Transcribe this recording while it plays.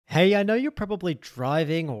Hey, I know you're probably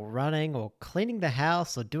driving or running or cleaning the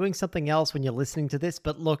house or doing something else when you're listening to this,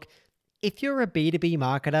 but look, if you're a B2B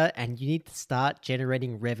marketer and you need to start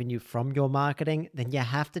generating revenue from your marketing, then you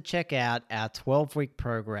have to check out our 12-week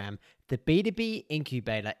program, the B2B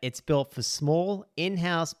Incubator. It's built for small,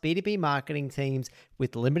 in-house B2B marketing teams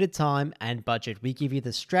with limited time and budget. We give you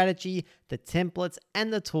the strategy, the templates,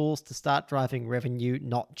 and the tools to start driving revenue,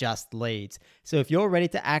 not just leads. So if you're ready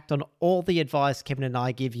to act on all the advice Kevin and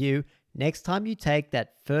I give you, next time you take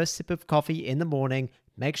that first sip of coffee in the morning,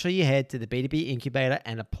 make sure you head to the B2B Incubator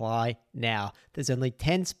and apply now. There's only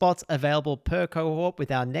 10 spots available per cohort,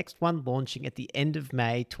 with our next one launching at the end of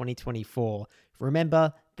May 2024.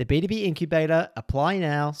 Remember, the B2B Incubator, apply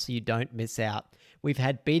now so you don't miss out. We've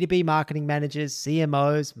had B2B marketing managers,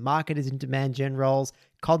 CMOs, marketers in demand gen roles,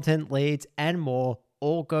 content leads, and more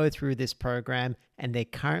all go through this program, and they're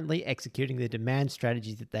currently executing the demand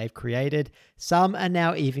strategies that they've created. Some are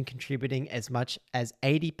now even contributing as much as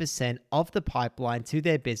 80% of the pipeline to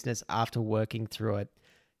their business after working through it.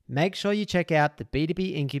 Make sure you check out the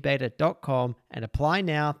b2bincubator.com and apply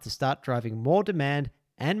now to start driving more demand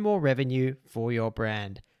and more revenue for your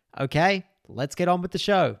brand. Okay, let's get on with the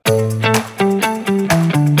show.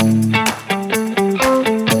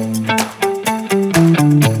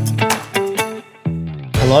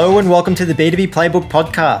 Hello and welcome to the B2B Playbook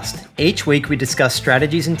podcast. Each week we discuss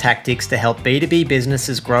strategies and tactics to help B2B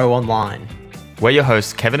businesses grow online. We're your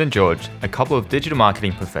hosts, Kevin and George, a couple of digital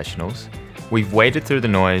marketing professionals. We've waded through the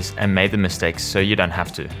noise and made the mistakes so you don't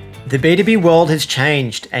have to. The B2B world has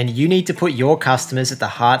changed, and you need to put your customers at the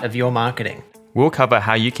heart of your marketing. We'll cover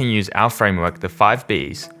how you can use our framework, the 5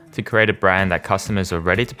 Bs, to create a brand that customers are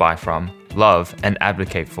ready to buy from, love, and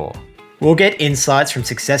advocate for. We'll get insights from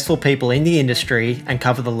successful people in the industry and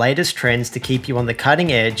cover the latest trends to keep you on the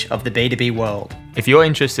cutting edge of the B2B world. If you're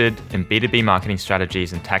interested in B2B marketing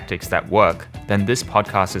strategies and tactics that work, then this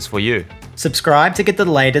podcast is for you. Subscribe to get the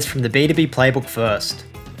latest from the B2B Playbook first.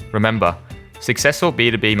 Remember, successful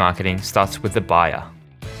B2B marketing starts with the buyer.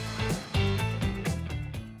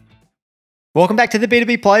 Welcome back to the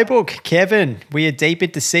B2B Playbook. Kevin, we are deep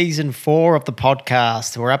into season 4 of the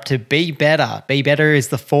podcast. We're up to Be Better. Be Better is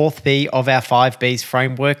the 4th B of our 5 Bs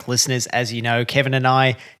framework. Listeners, as you know, Kevin and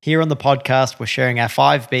I here on the podcast, we're sharing our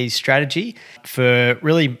 5 Bs strategy for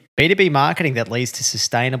really B2B marketing that leads to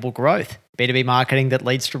sustainable growth. B2B marketing that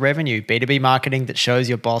leads to revenue. B2B marketing that shows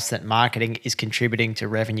your boss that marketing is contributing to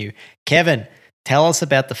revenue. Kevin, tell us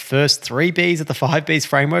about the first 3 Bs of the 5 Bs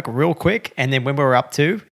framework real quick, and then when we're up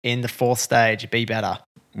to in the 4th stage, Be Better.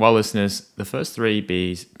 Well, listeners, the first 3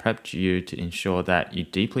 Bs prepped you to ensure that you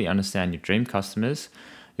deeply understand your dream customers,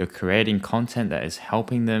 you're creating content that is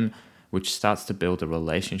helping them, which starts to build a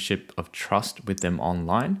relationship of trust with them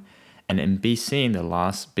online. And in BC, the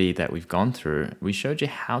last B that we've gone through, we showed you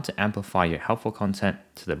how to amplify your helpful content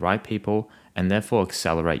to the right people and therefore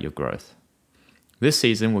accelerate your growth. This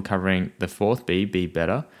season, we're covering the 4th B, Be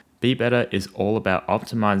Better. Be Better is all about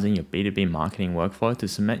optimizing your B2B marketing workflow to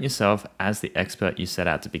cement yourself as the expert you set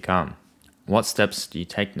out to become. What steps do you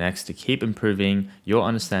take next to keep improving your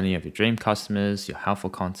understanding of your dream customers, your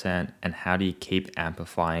helpful content, and how do you keep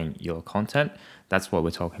amplifying your content? That's what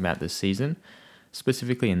we're talking about this season.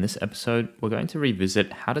 Specifically in this episode, we're going to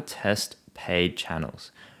revisit how to test paid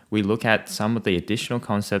channels. We look at some of the additional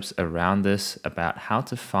concepts around this about how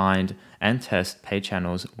to find and test paid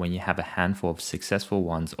channels when you have a handful of successful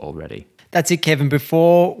ones already. That's it, Kevin.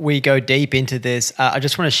 Before we go deep into this, I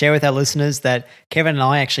just want to share with our listeners that Kevin and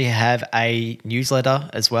I actually have a newsletter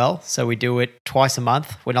as well. So we do it twice a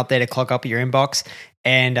month. We're not there to clog up your inbox.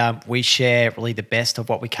 And we share really the best of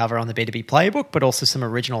what we cover on the B2B Playbook, but also some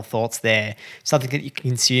original thoughts there, something that you can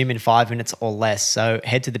consume in 5 minutes or less. So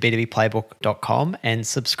head to the b2bplaybook.com and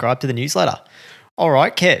subscribe to the newsletter. All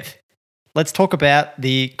right, Kev, let's talk about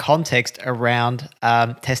the context around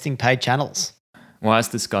testing paid channels. Well, as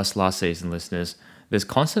discussed last season, listeners, there's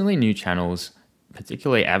constantly new channels,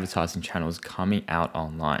 particularly advertising channels, coming out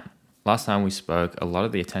online. Last time we spoke, a lot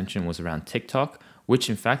of the attention was around TikTok, which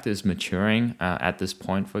in fact is maturing at this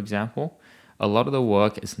point, for example. A lot of the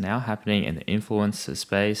work is now happening in the influencer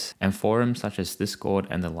space and forums such as Discord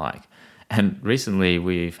and the like. And recently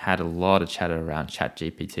we've had a lot of chatter around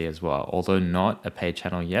ChatGPT as well. Although not a paid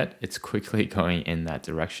channel yet, it's quickly going in that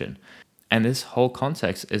direction. And this whole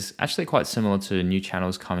context is actually quite similar to new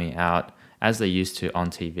channels coming out as they used to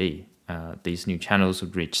on TV. These new channels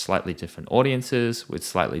would reach slightly different audiences with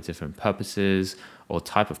slightly different purposes or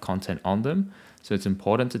type of content on them. So it's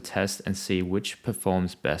important to test and see which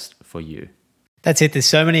performs best for you. That's it. There's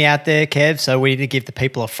so many out there, Kev. So we need to give the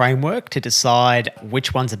people a framework to decide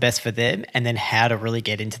which ones are best for them and then how to really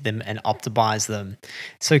get into them and optimize them.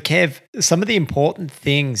 So, Kev, some of the important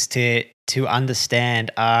things to understand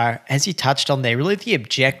are, as you touched on there, really the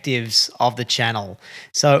objectives of the channel.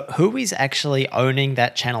 So, who is actually owning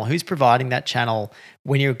that channel? Who's providing that channel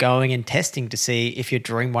when you're going and testing to see if your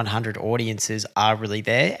Dream 100 audiences are really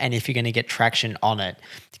there and if you're going to get traction on it?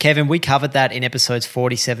 Kevin, we covered that in episodes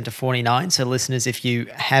 47 to 49. So, listeners, if you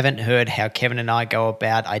haven't heard how Kevin and I go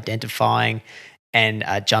about identifying and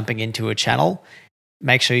jumping into a channel,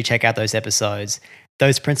 make sure you check out those episodes.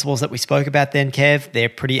 Those principles that we spoke about then, Kev, they're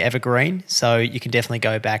pretty evergreen. So, you can definitely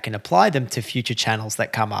go back and apply them to future channels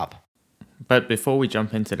that come up. But before we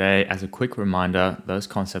jump in today, as a quick reminder, those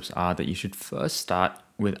concepts are that you should first start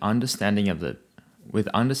with understanding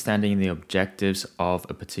the objectives of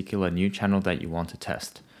a particular new channel that you want to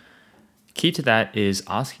test. Key to that is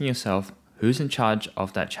asking yourself who's in charge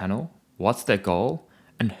of that channel, what's their goal,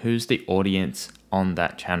 and who's the audience on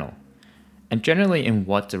that channel. And generally, in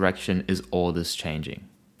what direction is all this changing?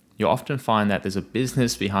 You'll often find that there's a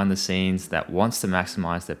business behind the scenes that wants to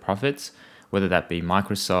maximize their profits, whether that be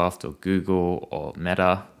Microsoft or Google or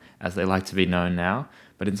Meta, as they like to be known now.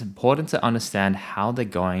 But it's important to understand how they're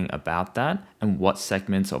going about that and what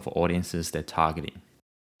segments of audiences they're targeting.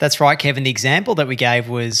 That's right, Kevin. The example that we gave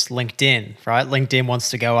was LinkedIn, right? LinkedIn wants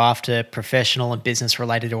to go after professional and business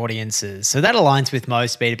related audiences. So that aligns with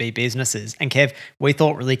most B2B businesses. And Kev, we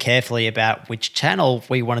thought really carefully about which channel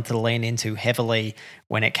we wanted to lean into heavily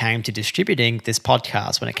when it came to distributing this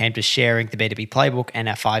podcast, when it came to sharing the B2B playbook and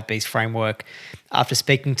our 5Bs framework. After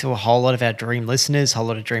speaking to a whole lot of our dream listeners, a whole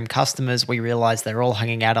lot of dream customers, we realized they're all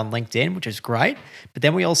hanging out on LinkedIn, which is great. But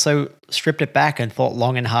then we also stripped it back and thought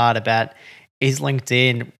long and hard about, is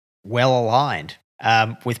LinkedIn well aligned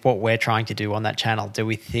with what we're trying to do on that channel? Do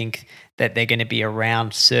we think that they're going to be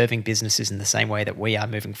around serving businesses in the same way that we are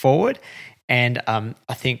moving forward? And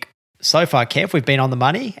I think so far, Kev, we've been on the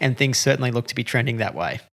money and things certainly look to be trending that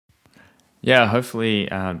way. Yeah, hopefully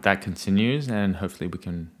that continues, and hopefully we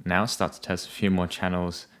can now start to test a few more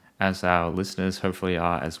channels as our listeners hopefully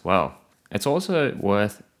are as well. It's also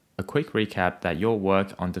worth a quick recap that your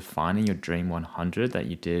work on defining your Dream 100 that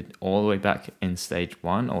you did all the way back in stage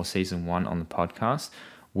 1 or season 1 on the podcast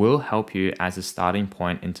will help you as a starting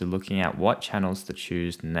point into looking at what channels to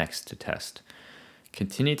choose next to test.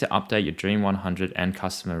 Continue to update your Dream 100 and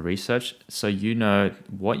customer research so you know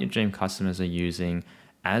what your dream customers are using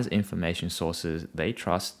as information sources they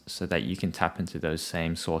trust, so that you can tap into those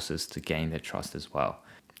same sources to gain their trust as well.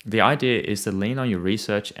 The idea is to lean on your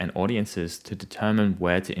research and audiences to determine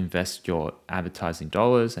where to invest your advertising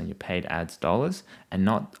dollars and your paid ads dollars, and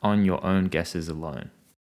not on your own guesses alone.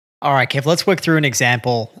 All right, Kev, let's work through an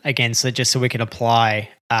example again, so just so we can apply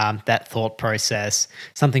that thought process.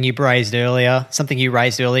 Something you raised earlier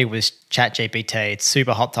was ChatGPT. It's a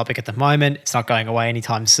super hot topic at the moment. It's not going away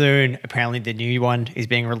anytime soon. Apparently, the new one is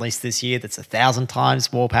being released this year that's 1,000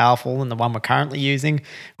 times more powerful than the one we're currently using,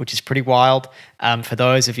 which is pretty wild. For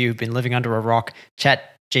those of you who've been living under a rock,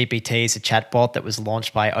 ChatGPT is a chatbot that was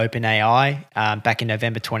launched by OpenAI back in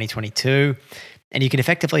November 2022. And you can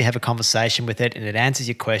effectively have a conversation with it, and it answers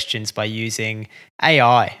your questions by using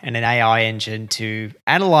AI and an AI engine to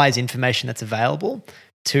analyze information that's available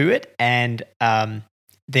to it, and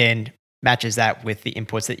then matches that with the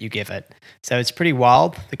inputs that you give it. So it's pretty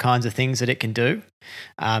wild, the kinds of things that it can do.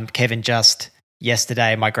 Kevin, just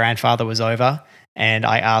yesterday, my grandfather was over, and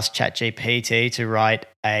I asked ChatGPT to write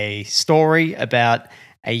a story about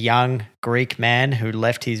a young Greek man who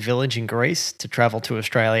left his village in Greece to travel to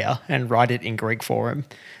Australia and write it in Greek for him.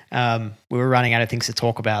 We were running out of things to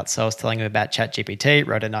talk about, so I was telling him about ChatGPT,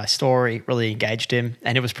 wrote a nice story, really engaged him,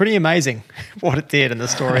 and it was pretty amazing what it did and the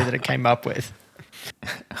story that it came up with.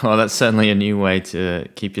 Well, that's certainly a new way to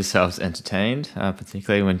keep yourselves entertained,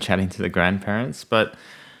 particularly when chatting to the grandparents. But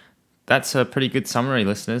that's a pretty good summary,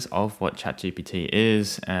 listeners, of what ChatGPT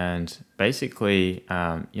is. And basically,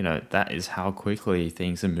 that is how quickly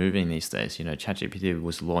things are moving these days. ChatGPT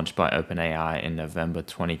was launched by OpenAI in November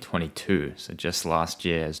 2022. So just last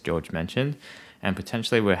year, as George mentioned. And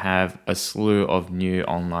potentially we'll have a slew of new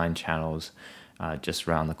online channels just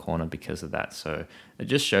around the corner because of that. So it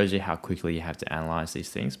just shows you how quickly you have to analyze these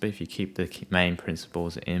things. But if you keep the main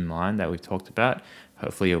principles in mind that we've talked about,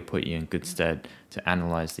 hopefully it'll put you in good stead to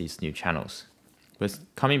analyze these new channels. But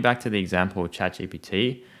coming back to the example of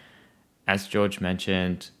ChatGPT, as George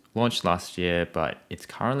mentioned, launched last year, but it's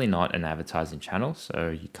currently not an advertising channel, so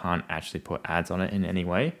you can't actually put ads on it in any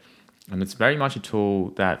way. And it's very much a tool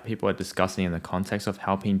that people are discussing in the context of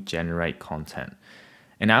helping generate content.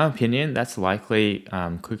 In our opinion, that's likely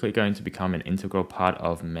quickly going to become an integral part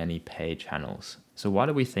of many paid channels. So why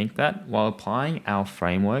do we think that? While applying our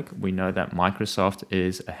framework, we know that Microsoft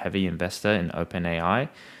is a heavy investor in OpenAI,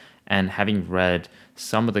 and having read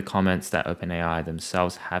some of the comments that OpenAI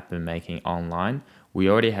themselves have been making online, we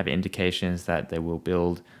already have indications that they will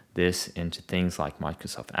build this into things like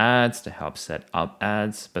Microsoft Ads to help set up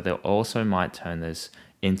ads, but they also might turn this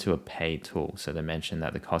into a paid tool. So they mentioned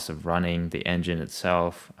that the cost of running the engine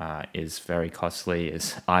itself is very costly,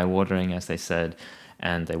 is eye-watering, as they said,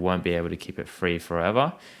 and they won't be able to keep it free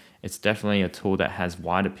forever. It's definitely a tool that has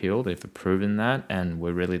wide appeal. They've proven that, and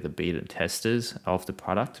we're really the beta testers of the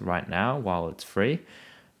product right now while it's free.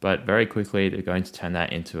 But very quickly, they're going to turn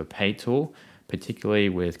that into a paid tool, particularly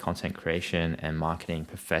with content creation and marketing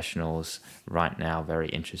professionals right now very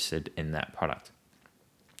interested in that product,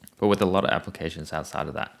 but with a lot of applications outside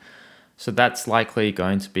of that. So that's likely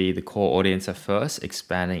going to be the core audience at first,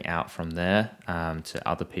 expanding out from there to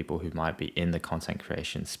other people who might be in the content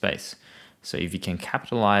creation space. So if you can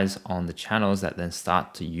capitalize on the channels that then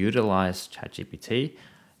start to utilize ChatGPT,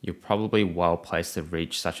 you're probably well placed to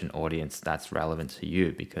reach such an audience that's relevant to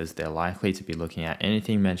you, because they're likely to be looking at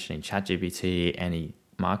anything mentioning ChatGPT, any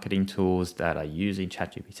marketing tools that are using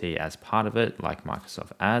ChatGPT as part of it, like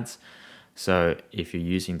Microsoft Ads. So if you're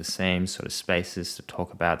using the same sort of spaces to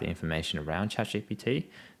talk about the information around ChatGPT,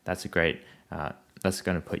 that's going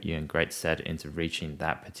to put you in great stead into reaching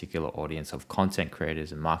that particular audience of content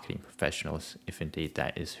creators and marketing professionals, if indeed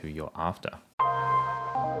that is who you're after.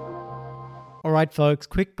 All right, folks,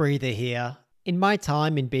 quick breather here. In my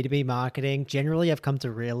time in B2B marketing, generally I've come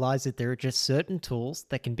to realize that there are just certain tools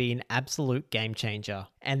that can be an absolute game changer.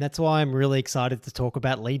 And that's why I'm really excited to talk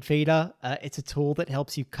about Leadfeeder. It's a tool that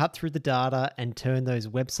helps you cut through the data and turn those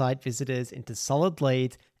website visitors into solid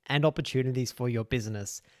leads and opportunities for your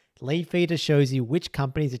business. Leadfeeder shows you which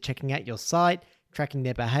companies are checking out your site, tracking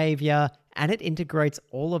their behavior, and it integrates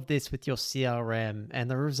all of this with your CRM.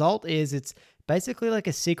 And the result is it's basically like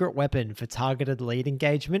a secret weapon for targeted lead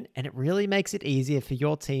engagement, and it really makes it easier for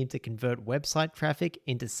your team to convert website traffic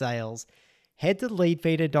into sales. Head to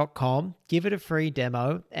leadfeeder.com, give it a free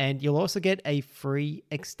demo, and you'll also get a free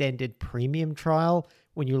extended premium trial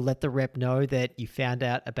when you let the rep know that you found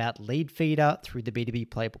out about Leadfeeder through the B2B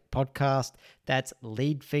Playbook podcast. That's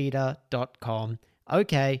leadfeeder.com.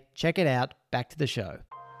 Okay, check it out. Back to the show.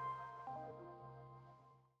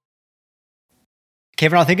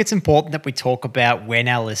 Kevin, I think it's important that we talk about when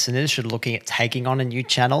our listeners should looking at taking on a new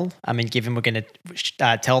channel. I mean, given we're going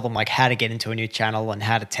to tell them like how to get into a new channel and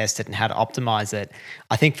how to test it and how to optimize it.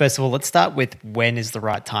 I think first of all, let's start with when is the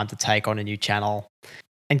right time to take on a new channel.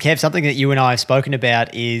 And Kev, something that you and I have spoken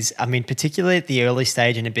about is, I mean, particularly at the early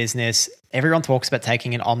stage in a business, everyone talks about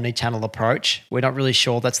taking an omni-channel approach. We're not really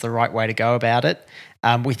sure that's the right way to go about it.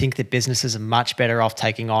 We think that businesses are much better off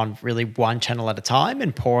taking on really one channel at a time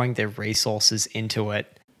and pouring their resources into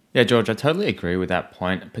it. Yeah, George, I totally agree with that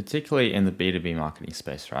point, particularly in the B2B marketing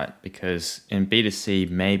space, right? Because in B2C,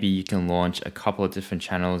 maybe you can launch a couple of different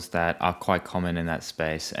channels that are quite common in that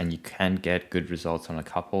space, and you can get good results on a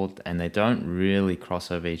couple, and they don't really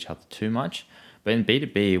cross over each other too much. But in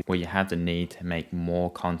B2B, where you have the need to make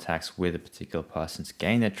more contacts with a particular person to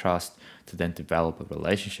gain their trust, to then develop a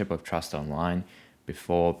relationship of trust online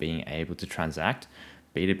before being able to transact,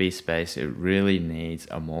 B2B space, it really needs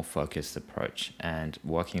a more focused approach, and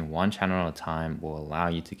working one channel at a time will allow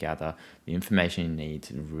you to gather the information you need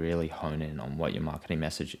to really hone in on what your marketing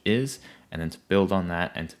message is, and then to build on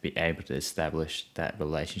that and to be able to establish that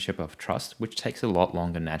relationship of trust, which takes a lot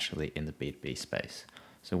longer naturally in the B2B space.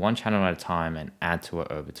 So one channel at a time and add to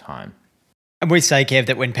it over time. And we say, Kev,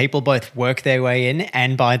 that when people both work their way in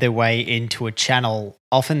and buy their way into a channel,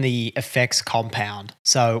 often the effects compound.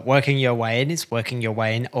 So working your way in is working your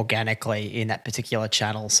way in organically in that particular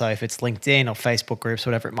channel. So if it's LinkedIn or Facebook groups,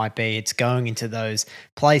 whatever it might be, it's going into those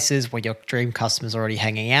places where your dream customers are already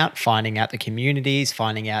hanging out, finding out the communities,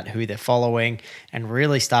 finding out who they're following, and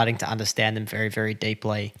really starting to understand them very, very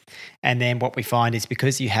deeply. And then what we find is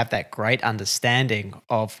because you have that great understanding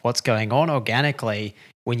of what's going on organically,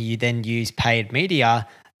 when you then use paid media,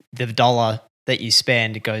 the dollar that you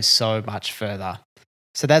spend goes so much further.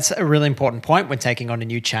 So that's a really important point when taking on a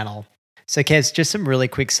new channel. So Kez, just some really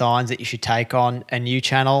quick signs that you should take on a new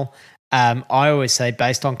channel. I always say,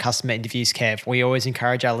 based on customer interviews, Kev, we always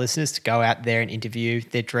encourage our listeners to go out there and interview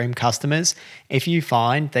their dream customers. If you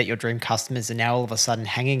find that your dream customers are now all of a sudden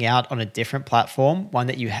hanging out on a different platform, one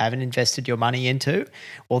that you haven't invested your money into,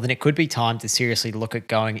 well, then it could be time to seriously look at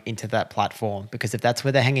going into that platform, because if that's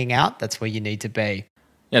where they're hanging out, that's where you need to be.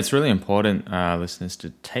 Yeah, it's really important, listeners,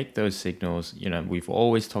 to take those signals. We've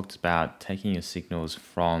always talked about taking your signals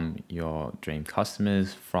from your dream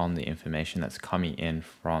customers, from the information that's coming in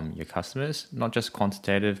from your customers, not just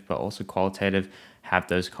quantitative, but also qualitative. Have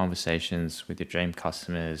those conversations with your dream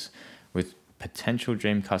customers, with potential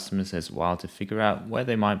dream customers as well, to figure out where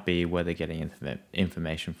they might be, where they're getting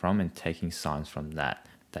information from, and taking signs from that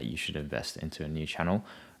you should invest into a new channel.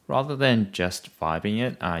 Rather than just vibing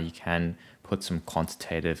it, you can put some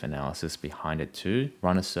quantitative analysis behind it too.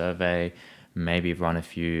 Run a survey, maybe run a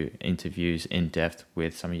few interviews in depth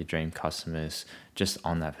with some of your dream customers just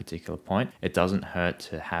on that particular point. It doesn't hurt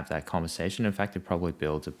to have that conversation. In fact, it probably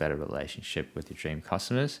builds a better relationship with your dream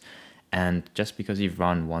customers. And just because you've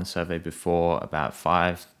run one survey before, about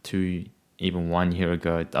 5 to even 1 year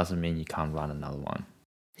ago, it doesn't mean you can't run another one.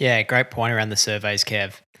 Yeah, great point around the surveys,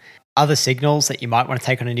 Kev. Other signals that you might want to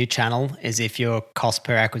take on a new channel is if your cost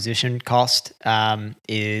per acquisition cost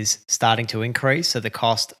is starting to increase. So the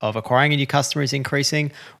cost of acquiring a new customer is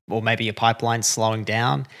increasing, or maybe your pipeline's slowing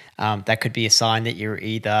down. That could be a sign that you're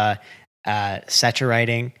either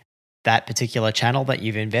saturating that particular channel that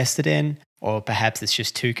you've invested in, or perhaps it's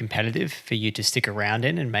just too competitive for you to stick around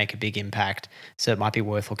in and make a big impact. So it might be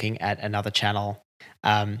worth looking at another channel.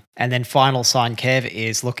 And then final sign, Kev,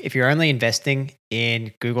 is look, if you're only investing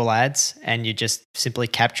in Google Ads and you're just simply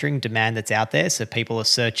capturing demand that's out there, so people are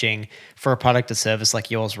searching for a product or service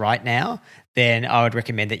like yours right now, then I would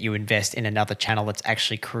recommend that you invest in another channel that's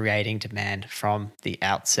actually creating demand from the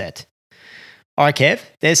outset. All right, Kev,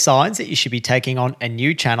 there's signs that you should be taking on a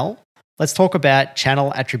new channel. Let's talk about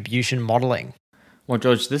channel attribution modeling. Well,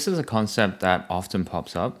 George, this is a concept that often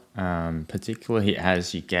pops up, particularly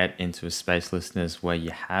as you get into a space, listeners, where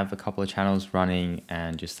you have a couple of channels running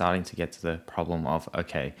and you're starting to get to the problem of,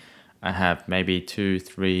 okay, I have maybe 2,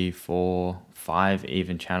 3, 4, 5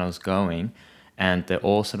 even channels going, and they're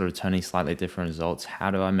all sort of returning slightly different results.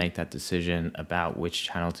 How do I make that decision about which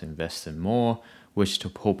channel to invest in more, which to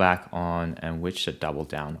pull back on, and which to double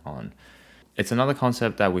down on? It's another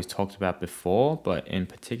concept that we've talked about before, but in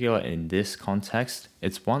particular in this context,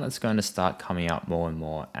 it's one that's going to start coming up more and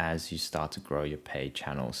more as you start to grow your paid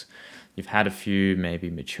channels. You've had a few maybe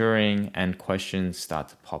maturing and questions start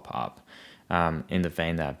to pop up in the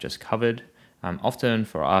vein that I've just covered. Often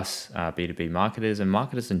for us, B2B marketers and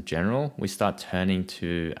marketers in general, we start turning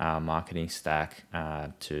to our marketing stack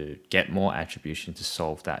to get more attribution to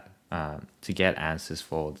solve that, to get answers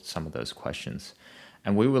for some of those questions.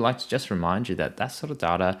 And we would like to just remind you that that sort of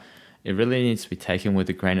data, it really needs to be taken with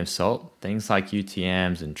a grain of salt. Things like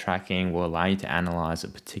UTMs and tracking will allow you to analyze a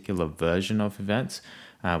particular version of events.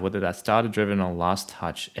 Whether that's data-driven or last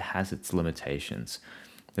touch, it has its limitations.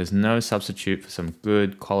 There's no substitute for some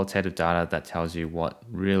good qualitative data that tells you what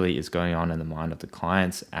really is going on in the mind of the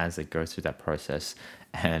clients as they go through that process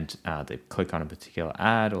and they click on a particular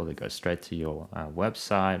ad or they go straight to your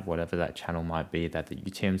website, whatever that channel might be that the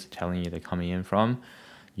UTMs are telling you they're coming in from.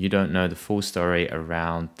 You don't know the full story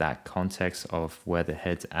around that context of where the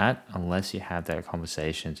head's at unless you have that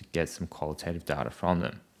conversation to get some qualitative data from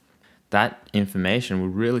them. That information will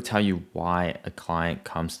really tell you why a client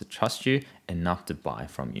comes to trust you enough to buy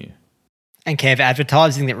from you. And Kev,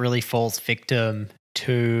 advertising that really falls victim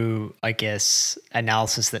to, I guess,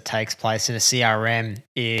 analysis that takes place in a CRM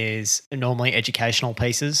is normally educational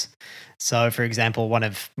pieces. So, for example, one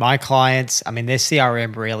of my clients, I mean, their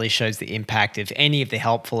CRM really shows the impact of any of the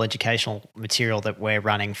helpful educational material that we're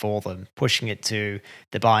running for them, pushing it to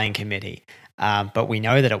the buying committee. But we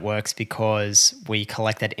know that it works because we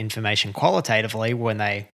collect that information qualitatively when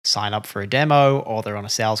they sign up for a demo or they're on a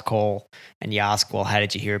sales call and you ask, well, how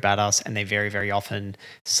did you hear about us? And they very, very often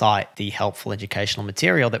cite the helpful educational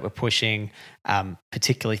material that we're pushing,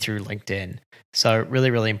 particularly through LinkedIn. So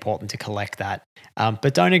really, really important to collect that.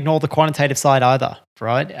 But don't ignore the quantitative side either,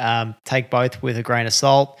 right? Take both with a grain of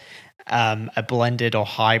salt. A blended or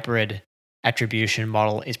hybrid attribution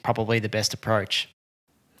model is probably the best approach.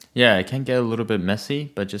 Yeah, it can get a little bit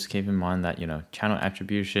messy, but just keep in mind that, channel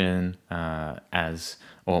attribution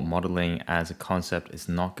or modeling as a concept is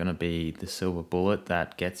not going to be the silver bullet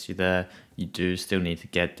that gets you there. You do still need to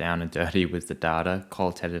get down and dirty with the data,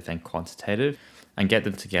 qualitative and quantitative, and get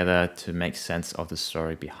them together to make sense of the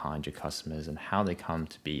story behind your customers and how they come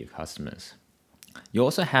to be your customers. You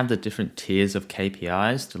also have the different tiers of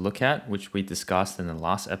KPIs to look at, which we discussed in the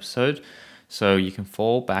last episode. So you can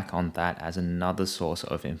fall back on that as another source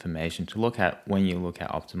of information to look at when you look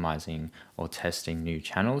at optimizing or testing new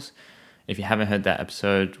channels. If you haven't heard that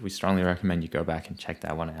episode, we strongly recommend you go back and check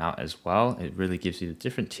that one out as well. It really gives you the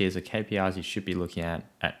different tiers of KPIs you should be looking at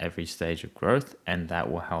every stage of growth, and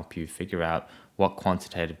that will help you figure out what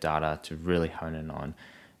quantitative data to really hone in on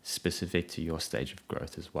specific to your stage of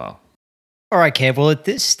growth as well. All right, Kev. Well, at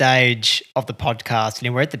this stage of the podcast,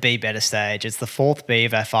 we're at the Be Better stage. It's the fourth B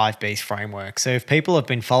of our 5Bs framework. So if people have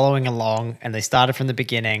been following along and they started from the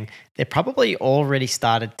beginning, they're probably already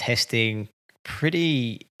started testing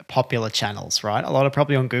pretty popular channels, right? A lot are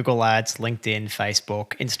probably on Google Ads, LinkedIn,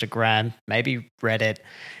 Facebook, Instagram, maybe Reddit.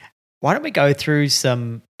 Why don't we go through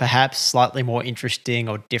some perhaps slightly more interesting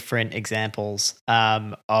or different examples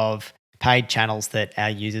of paid channels that our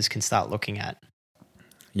users can start looking at?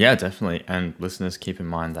 Yeah, definitely. And listeners, keep in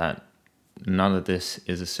mind that none of this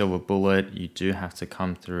is a silver bullet. You do have to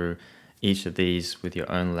come through each of these with your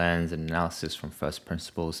own lens and analysis from first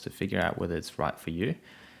principles to figure out whether it's right for you.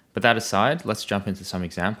 But that aside, let's jump into some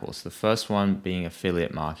examples. The first one being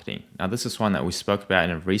affiliate marketing. Now, this is one that we spoke about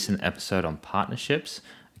in a recent episode on partnerships.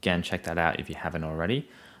 Again, check that out if you haven't already.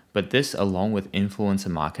 But this, along with influencer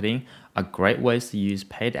marketing, are great ways to use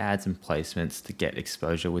paid ads and placements to get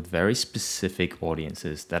exposure with very specific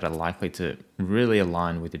audiences that are likely to really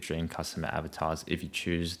align with your dream customer avatars if you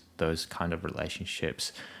choose those kind of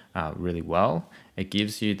relationships really well. It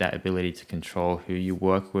gives you that ability to control who you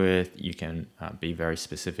work with. You can be very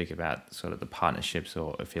specific about sort of the partnerships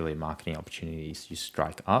or affiliate marketing opportunities you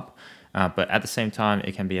strike up. But at the same time,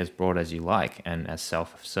 it can be as broad as you like and as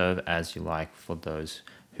self-serve as you like for those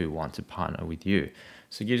who want to partner with you.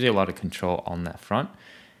 So it gives you a lot of control on that front.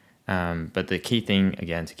 But the key thing,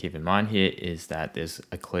 again, to keep in mind here is that there's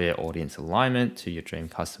a clear audience alignment to your dream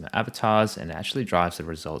customer avatars, and it actually drives the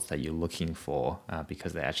results that you're looking for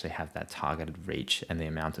because they actually have that targeted reach and the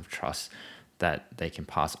amount of trust that they can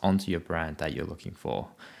pass on to your brand that you're looking for.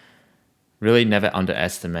 Really never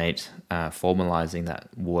underestimate formalizing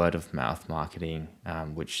that word of mouth marketing,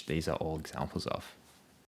 which these are all examples of.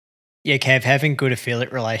 Yeah, Kev, having good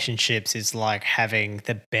affiliate relationships is like having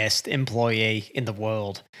the best employee in the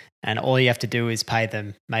world. And all you have to do is pay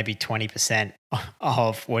them maybe 20%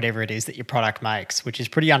 of whatever it is that your product makes, which is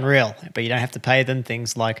pretty unreal. But you don't have to pay them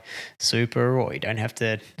things like super, or you don't have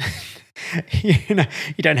to, you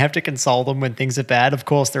don't have to console them when things are bad. Of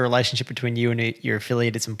course, the relationship between you and your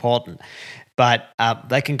affiliate is important, but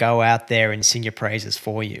they can go out there and sing your praises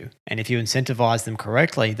for you. And if you incentivize them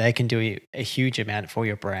correctly, they can do a huge amount for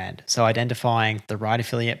your brand. So identifying the right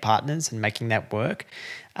affiliate partners and making that work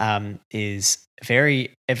is a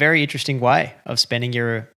very interesting way of spending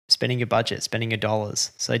your budget, spending your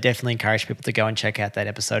dollars. So definitely encourage people to go and check out that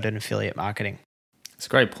episode on affiliate marketing. It's a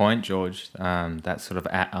great point, George. That sort of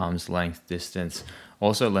at arm's length distance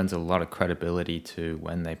also lends a lot of credibility to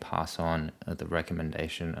when they pass on the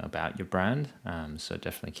recommendation about your brand. So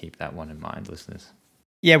definitely keep that one in mind, listeners.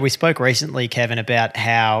 Yeah, we spoke recently, Kevin, about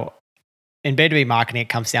how in B2B marketing, it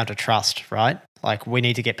comes down to trust, right? Like we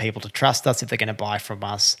need to get people to trust us if they're going to buy from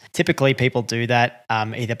us. Typically, people do that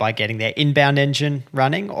either by getting their inbound engine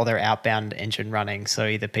running or their outbound engine running. So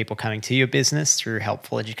either people coming to your business through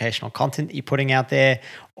helpful educational content that you're putting out there,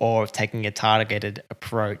 or taking a targeted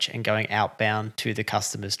approach and going outbound to the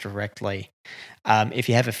customers directly. If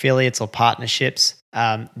you have affiliates or partnerships,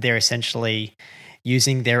 they're essentially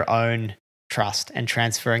using their own trust and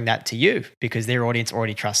transferring that to you because their audience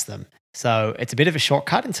already trusts them. So it's a bit of a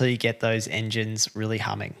shortcut until you get those engines really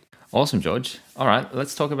humming. Awesome, George. All right,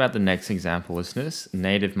 let's talk about the next example, listeners,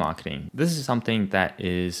 native marketing. This is something that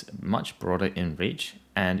is much broader in reach.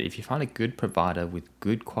 And if you find a good provider with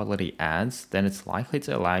good quality ads, then it's likely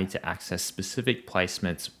to allow you to access specific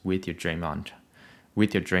placements with your Dream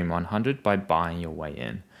 100 by buying your way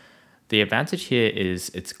in. The advantage here is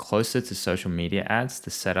it's closer to social media ads to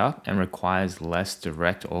set up and requires less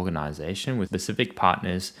direct organization with specific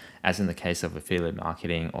partners, as in the case of affiliate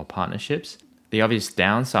marketing or partnerships. The obvious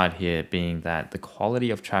downside here being that the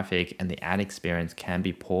quality of traffic and the ad experience can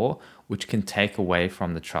be poor, which can take away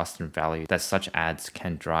from the trust and value that such ads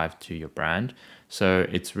can drive to your brand. So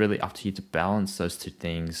it's really up to you to balance those two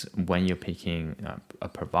things when you're picking a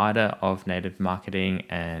provider of native marketing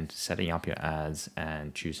and setting up your ads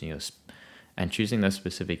and choosing those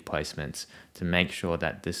specific placements to make sure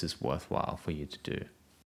that this is worthwhile for you to do.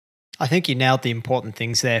 I think you nailed the important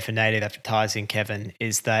things there for native advertising, Kevin,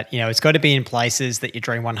 is that, it's got to be in places that your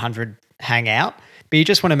Dream 100 hang out, but you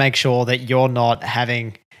just want to make sure that you're not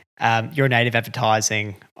having your native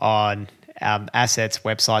advertising on assets,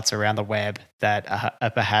 websites around the web that are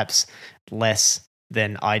perhaps less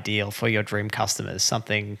than ideal for your dream customers,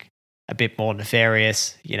 something a bit more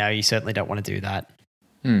nefarious. You certainly don't want to do that.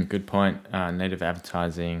 Good point. Native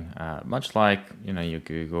advertising, much like your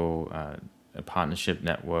Google a partnership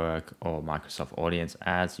network or Microsoft Audience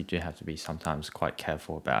ads, you do have to be sometimes quite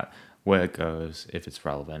careful about where it goes, if it's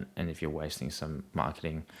relevant, and if you're wasting some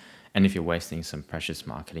precious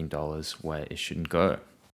marketing dollars where it shouldn't go.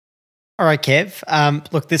 All right,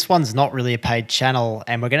 Kev. Look, this one's not really a paid channel,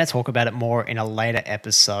 and we're going to talk about it more in a later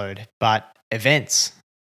episode, but events.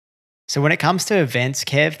 So when it comes to events,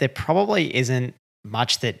 Kev, there probably isn't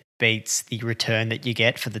much that beats the return that you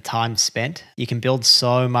get for the time spent. You can build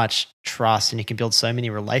so much trust and you can build so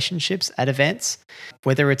many relationships at events.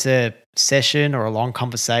 Whether it's a session or a long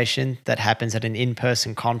conversation that happens at an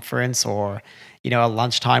in-person conference or, a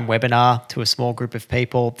lunchtime webinar to a small group of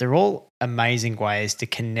people, they're all amazing ways to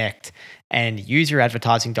connect and use your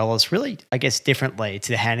advertising dollars really, I guess, differently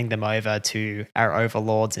to handing them over to our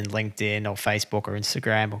overlords in LinkedIn or Facebook or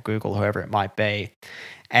Instagram or Google, whoever it might be.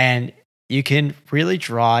 And you can really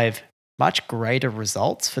drive much greater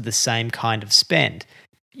results for the same kind of spend.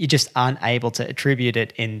 You just aren't able to attribute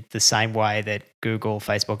it in the same way that Google,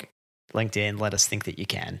 Facebook, LinkedIn let us think that you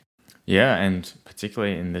can. Yeah, and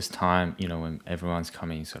particularly in this time, when everyone's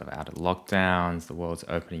coming sort of out of lockdowns, the world's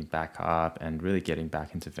opening back up and really getting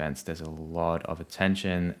back into events, there's a lot of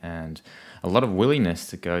attention and a lot of willingness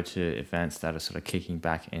to go to events that are sort of kicking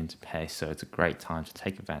back into pace. So it's a great time to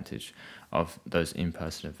take advantage of those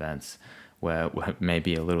in-person events where we're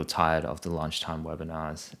maybe a little tired of the lunchtime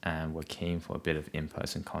webinars and we're keen for a bit of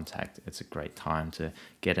in-person contact. It's a great time to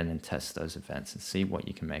get in and test those events and see what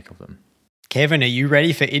you can make of them. Kevin, are you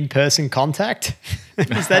ready for in-person contact?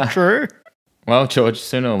 Is that true? Well, George,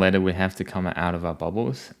 sooner or later we have to come out of our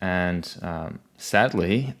bubbles. And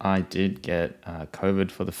sadly, I did get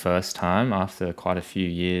COVID for the first time after quite a few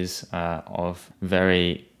years of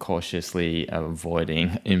very cautiously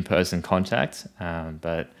avoiding in-person contact.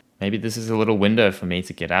 But maybe this is a little window for me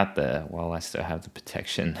to get out there while I still have the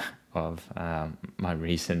protection of my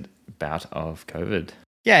recent bout of COVID.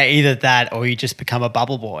 Yeah, either that or you just become a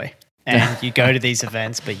bubble boy. And you go to these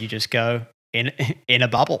events, but you just go in a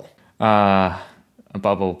bubble. A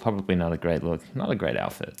bubble, probably not a great look, not a great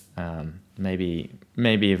outfit. Maybe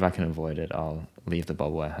if I can avoid it, I'll leave the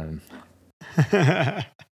bubble at home.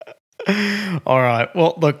 All right.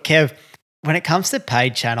 Well, look, Kev, when it comes to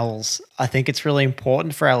paid channels, I think it's really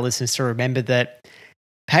important for our listeners to remember that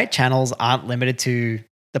paid channels aren't limited to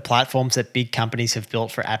the platforms that big companies have built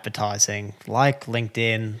for advertising, like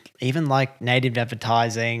LinkedIn, even like native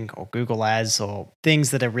advertising or Google Ads or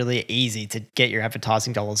things that are really easy to get your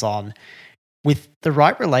advertising dollars on. With the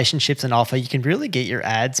right relationships and offer, you can really get your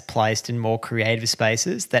ads placed in more creative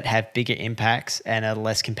spaces that have bigger impacts and are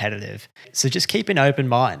less competitive. So just keep an open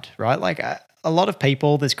mind, right? Like a lot of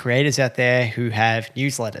people, there's creators out there who have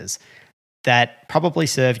newsletters that probably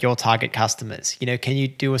serve your target customers. Can you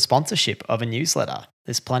do a sponsorship of a newsletter?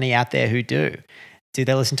 There's plenty out there who do. Do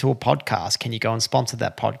they listen to a podcast? Can you go and sponsor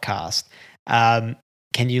that podcast? Can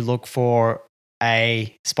you look for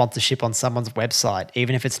a sponsorship on someone's website?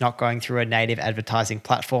 Even if it's not going through a native advertising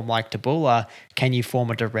platform like Taboola, can you form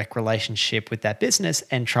a direct relationship with that business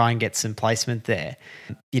and try and get some placement there?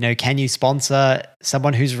 Can you sponsor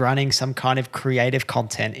someone who's running some kind of creative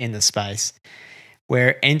content in the space?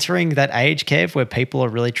 We're entering that age, Kev, where people are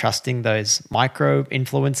really trusting those micro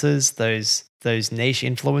influencers, those niche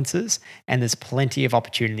influencers, and there's plenty of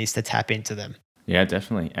opportunities to tap into them. Yeah,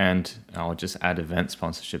 definitely. And I'll just add event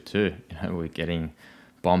sponsorship too. We're getting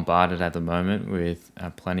bombarded at the moment with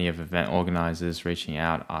plenty of event organizers reaching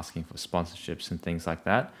out, asking for sponsorships and things like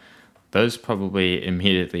that. Those probably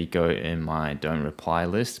immediately go in my don't reply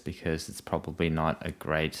list because it's probably not a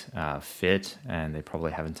great fit and they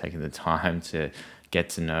probably haven't taken the time to get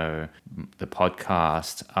to know the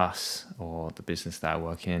podcast, us, or the business that I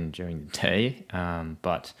work in during the day.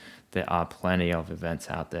 But there are plenty of events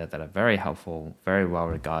out there that are very helpful, very well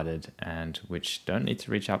regarded, and which don't need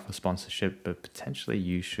to reach out for sponsorship, but potentially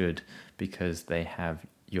you should because they have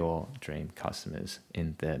your dream customers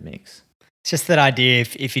in their mix. It's just that idea,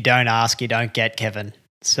 if you don't ask, you don't get, Kevin.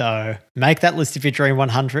 So make that list of your dream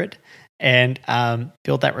 100 and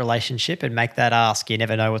build that relationship and make that ask. You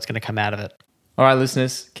never know what's going to come out of it. All right,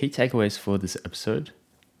 listeners, key takeaways for this episode.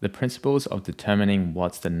 The principles of determining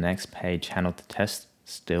what's the next paid channel to test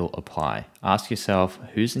still apply. Ask yourself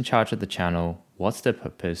who's in charge of the channel, what's their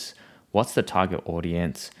purpose, what's the target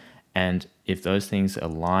audience, and if those things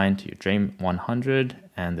align to your dream 100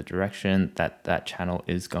 and the direction that that channel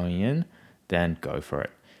is going in, then go for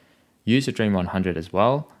it. Use your dream 100 as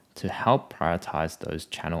well to help prioritize those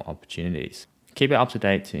channel opportunities. Keep it up to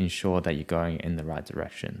date to ensure that you're going in the right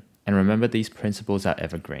direction. And remember, these principles are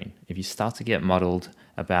evergreen. If you start to get muddled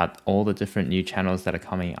about all the different new channels that are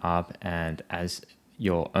coming up, and as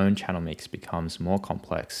your own channel mix becomes more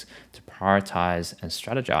complex to prioritize and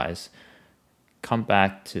strategize, come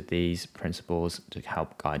back to these principles to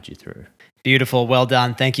help guide you through. Beautiful. Well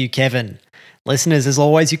done. Thank you, Kevin. Listeners, as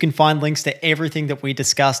always, you can find links to everything that we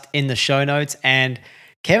discussed in the show notes. And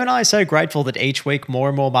Kev and I are so grateful that each week more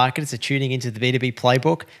and more marketers are tuning into the B2B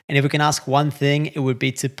Playbook. And if we can ask one thing, it would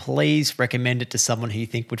be to please recommend it to someone who you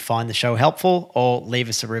think would find the show helpful, or leave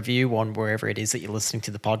us a review on wherever it is that you're listening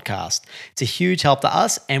to the podcast. It's a huge help to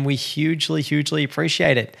us and we hugely, hugely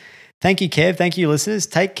appreciate it. Thank you, Kev. Thank you, listeners.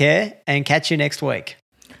 Take care and catch you next week.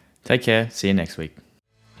 Take care. See you next week.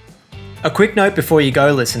 A quick note before you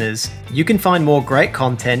go, listeners. You can find more great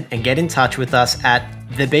content and get in touch with us at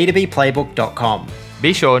theb2bplaybook.com.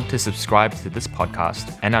 Be sure to subscribe to this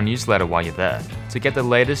podcast and our newsletter while you're there to get the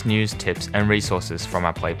latest news, tips, and resources from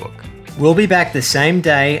our playbook. We'll be back the same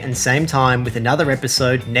day and same time with another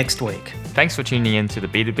episode next week. Thanks for tuning in to the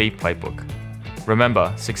B2B Playbook.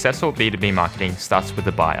 Remember, successful B2B marketing starts with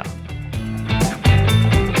the buyer.